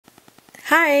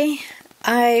Hi,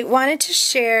 I wanted to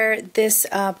share this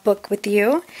book with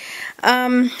you.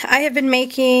 I have been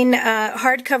making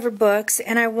hardcover books,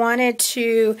 and I wanted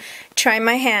to try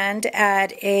my hand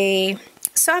at a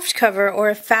softcover or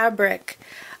a fabric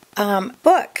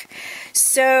book.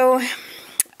 So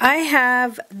I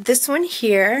have this one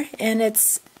here, and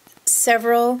it's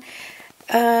several.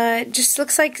 Just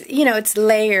looks like, it's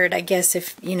layered, I guess,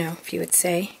 if you would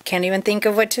say. Can't even think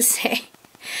of what to say.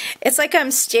 It's like I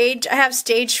have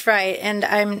stage fright, and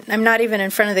I'm not even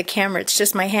in front of the camera. It's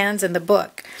just my hands and the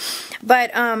book. But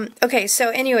okay,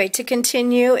 so anyway, to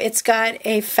continue, it's got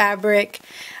a fabric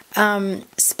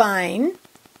spine,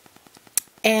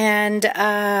 and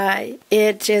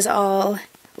it is all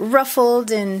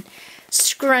ruffled and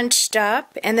scrunched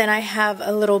up, and then I have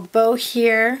a little bow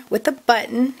here with a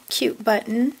button, cute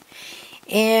button,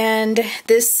 and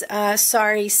this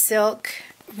sari silk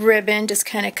ribbon just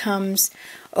kind of comes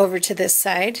over to this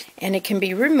side, and it can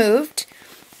be removed.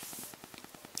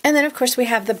 And then of course we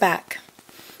have the back.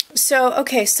 So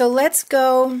okay, so let's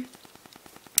go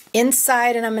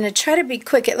inside, and I'm going to try to be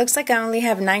quick. It looks like I only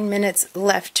have 9 minutes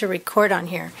left to record on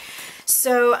here.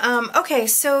 So okay,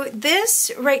 so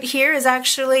this right here is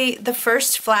actually the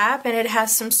first flap, and it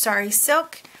has some sari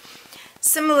silk,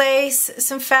 some lace,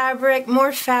 some fabric,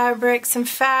 more fabric, some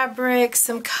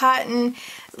cotton,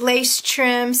 lace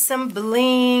trim, some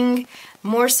bling,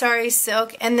 more sari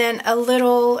silk, and then a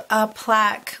little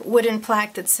plaque, wooden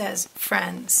plaque that says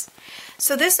Friends.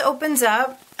 So this opens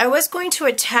up. I was going to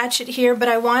attach it here, but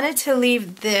I wanted to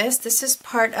leave this. This is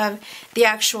part of the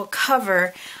actual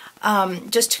cover,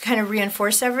 just to kind of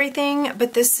reinforce everything.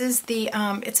 But this is the,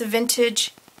 it's a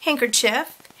vintage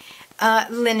handkerchief,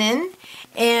 linen,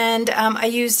 and I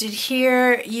used it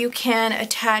here. You can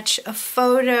attach a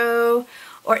photo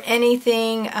or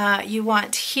anything you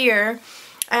want here.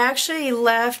 I actually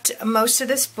left most of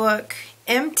this book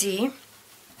empty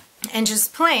and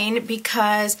just plain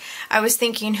because I was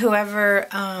thinking whoever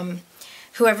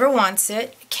wants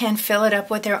it can fill it up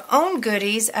with their own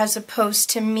goodies, as opposed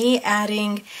to me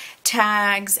adding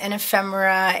tags and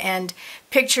ephemera and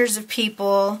pictures of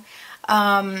people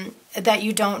that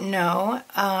you don't know.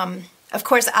 Of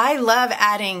course, I love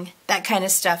adding that kind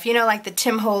of stuff, like the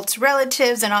Tim Holtz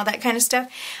relatives and all that kind of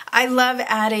stuff. I love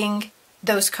adding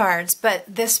those cards, but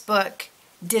this book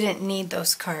didn't need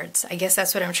those cards. I guess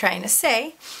that's what I'm trying to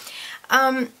say.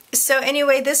 So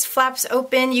anyway, this flaps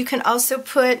open. You can also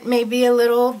put maybe a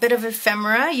little bit of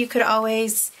ephemera. You could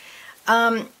always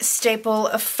staple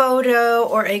a photo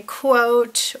or a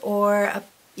quote or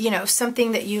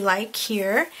something that you like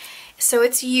here. So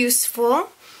it's useful.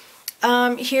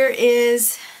 Here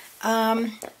is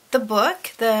the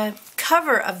book, the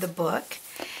cover of the book.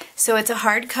 So it's a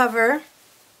hardcover.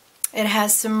 It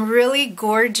has some really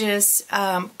gorgeous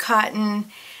cotton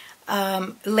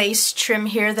lace trim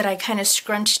here that I kind of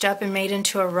scrunched up and made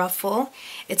into a ruffle.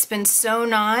 It's been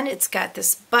sewn on. It's got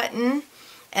this button,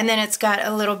 and then it's got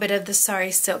a little bit of the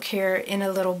sari silk here in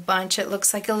a little bunch. It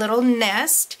looks like a little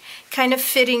nest, kind of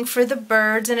fitting for the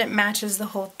birds, and it matches the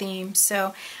whole theme.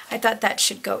 So I thought that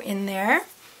should go in there.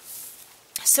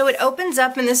 So it opens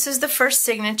up, and this is the first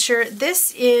signature.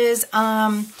 This is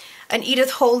an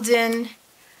Edith Holden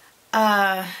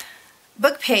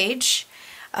book page,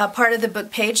 part of the book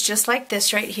page, just like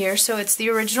this right here. So it's the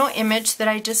original image that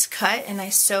I just cut and I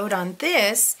sewed on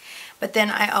this, but then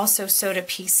I also sewed a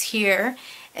piece here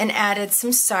and added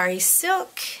some sari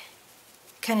silk,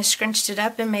 kind of scrunched it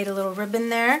up and made a little ribbon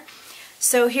there.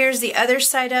 So here's the other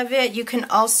side of it. You can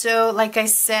also, like I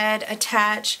said,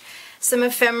 attach some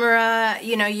ephemera.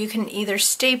 You can either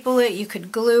staple it, you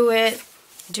could glue it,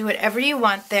 do whatever you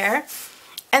want there.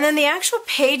 And then the actual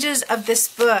pages of this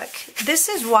book, this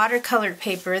is watercolored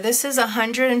paper. This is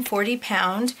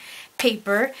 140-pound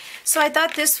paper. So I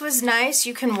thought this was nice.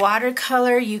 You can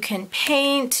watercolor, you can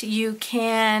paint, you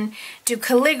can do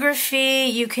calligraphy,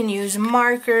 you can use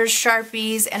markers,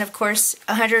 Sharpies, and of course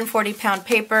 140-pound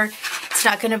paper. It's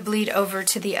not going to bleed over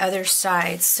to the other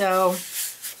side. So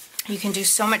you can do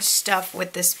so much stuff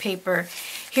with this paper.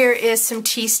 Here is some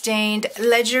tea-stained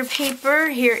ledger paper.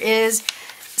 Here is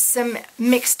some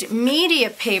mixed media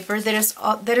paper that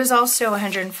is also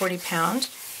 140 pound.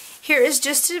 Here is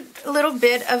just a little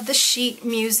bit of the sheet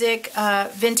music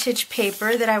vintage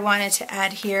paper that I wanted to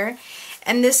add here.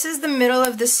 And this is the middle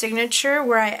of the signature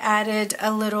where I added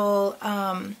a little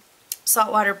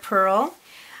saltwater pearl.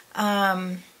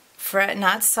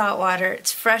 Not saltwater,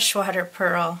 it's freshwater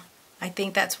pearl. I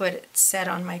think that's what it said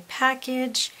on my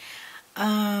package.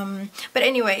 But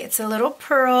anyway, it's a little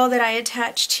pearl that I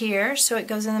attached here, so it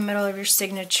goes in the middle of your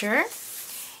signature.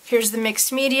 Here's the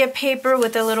mixed media paper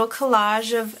with a little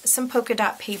collage of some polka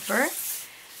dot paper.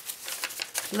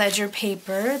 ledger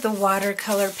paper, the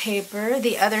watercolor paper,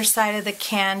 the other side of the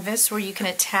canvas where you can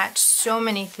attach so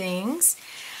many things.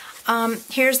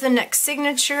 Here's the next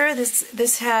signature.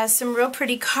 This has some real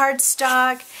pretty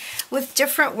cardstock with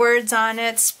different words on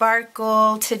it.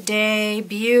 Sparkle, today,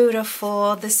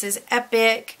 beautiful. This is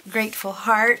epic, grateful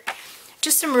heart.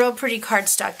 Just some real pretty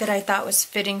cardstock that I thought was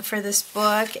fitting for this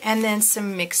book. And then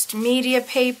some mixed media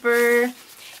paper,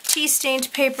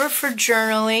 tea-stained paper for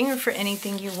journaling or for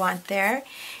anything you want there.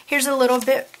 Here's a little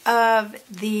bit of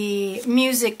the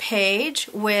music page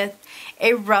with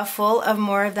a ruffle of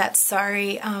more of that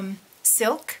sari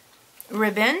silk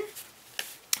ribbon.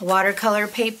 Watercolor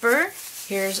paper.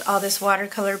 Here's all this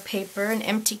watercolor paper, an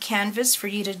empty canvas for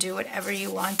you to do whatever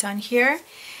you want on here.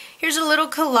 Here's a little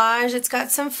collage. It's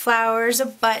got some flowers, a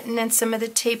button, and some of the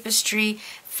tapestry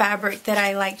fabric that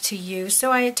I like to use.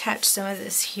 So I attached some of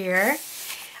this here.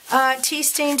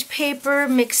 Tea-stained paper,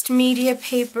 mixed media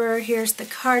paper. Here's the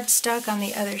cardstock on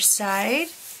the other side.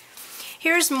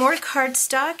 Here's more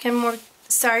cardstock and more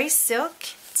sari silk.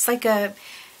 It's like a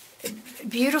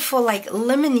beautiful like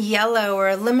lemon yellow or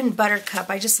a lemon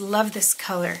buttercup. I just love this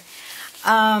color.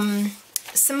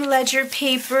 Some ledger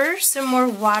paper, some more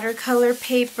watercolor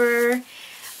paper,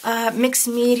 mixed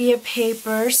media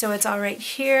paper, so it's all right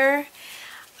here.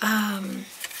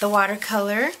 The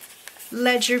watercolor,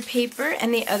 ledger paper,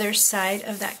 and the other side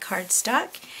of that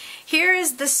cardstock. Here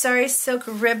is the sari silk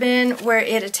ribbon where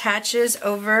it attaches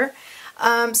over.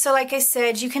 So like I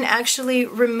said, you can actually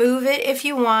remove it if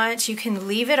you want. You can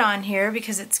leave it on here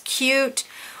because it's cute,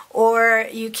 or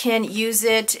you can use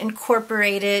it,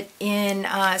 incorporate it in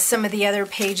some of the other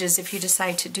pages if you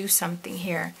decide to do something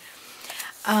here.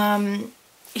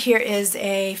 Here is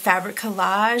a fabric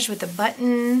collage with a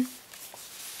button,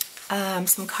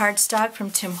 some cardstock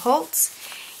from Tim Hotlz.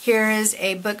 Here is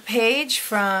a book page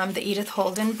from the Edith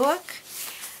Holden book.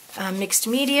 Mixed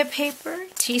media paper,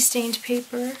 tea-stained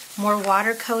paper, more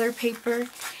watercolor paper.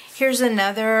 Here's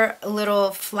another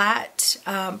little flat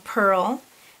pearl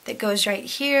that goes right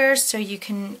here, so you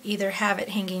can either have it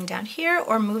hanging down here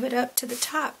or move it up to the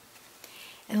top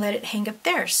and let it hang up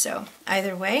there. So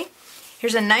either way.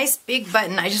 Here's a nice big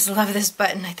button. I just love this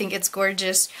button. I think it's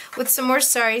gorgeous. With some more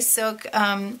sari silk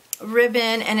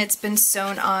ribbon, and it's been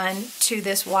sewn on to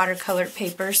this watercolor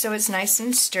paper, so it's nice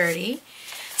and sturdy.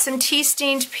 Some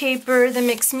tea-stained paper, the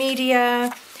mixed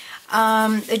media,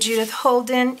 the Judith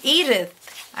Holden, Edith.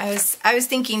 I was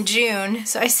thinking June,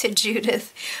 so I said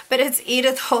Judith, but it's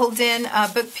Edith Holden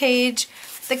book page,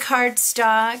 the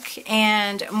cardstock,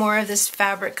 and more of this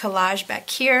fabric collage back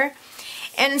here.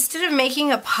 And instead of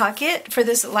making a pocket for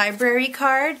this library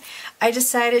card, I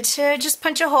decided to just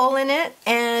punch a hole in it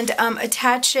and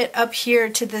attach it up here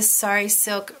to this sari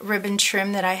silk ribbon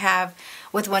trim that I have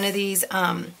with one of these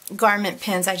garment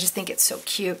pins. I just think it's so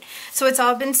cute. So it's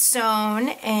all been sewn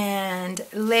and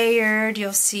layered.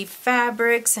 You'll see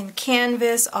fabrics and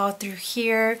canvas all through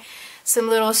here. Some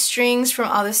little strings from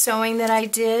all the sewing that I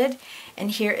did. And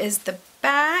here is the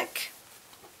back.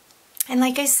 And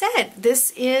like I said,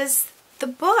 this is the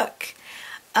book.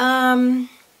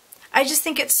 I just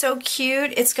think it's so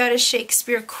cute. It's got a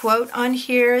Shakespeare quote on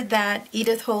here that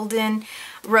Edith Holden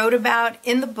wrote about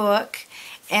in the book.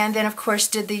 And then, of course,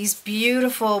 did these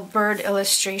beautiful bird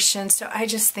illustrations. So I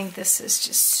just think this is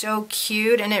just so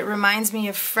cute. And it reminds me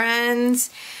of friends,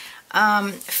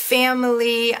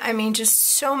 family. I mean, just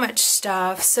so much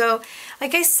stuff. So,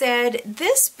 like I said,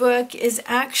 this book is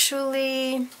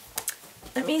actually,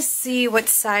 let me see what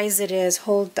size it is.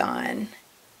 Hold on.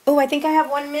 Oh, I think I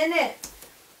have 1 minute.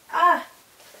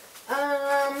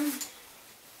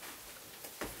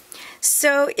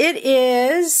 So it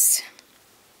is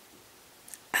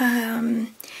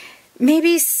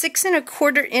maybe 6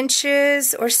 1/4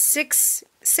 inches or 6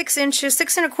 inches,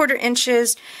 6 1/4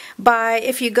 inches by,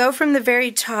 if you go from the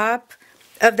very top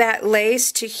of that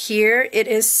lace to here, it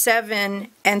is 7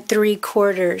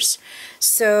 3/4.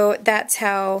 So that's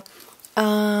how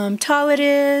tall it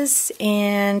is,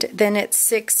 and then it's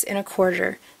 6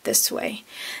 1/4 this way.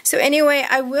 So anyway,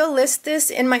 I will list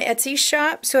this in my Etsy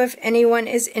shop, so if anyone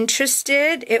is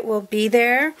interested, it will be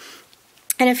there.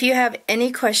 And if you have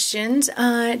any questions,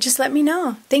 just let me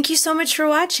know. Thank you so much for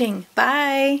watching.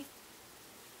 Bye!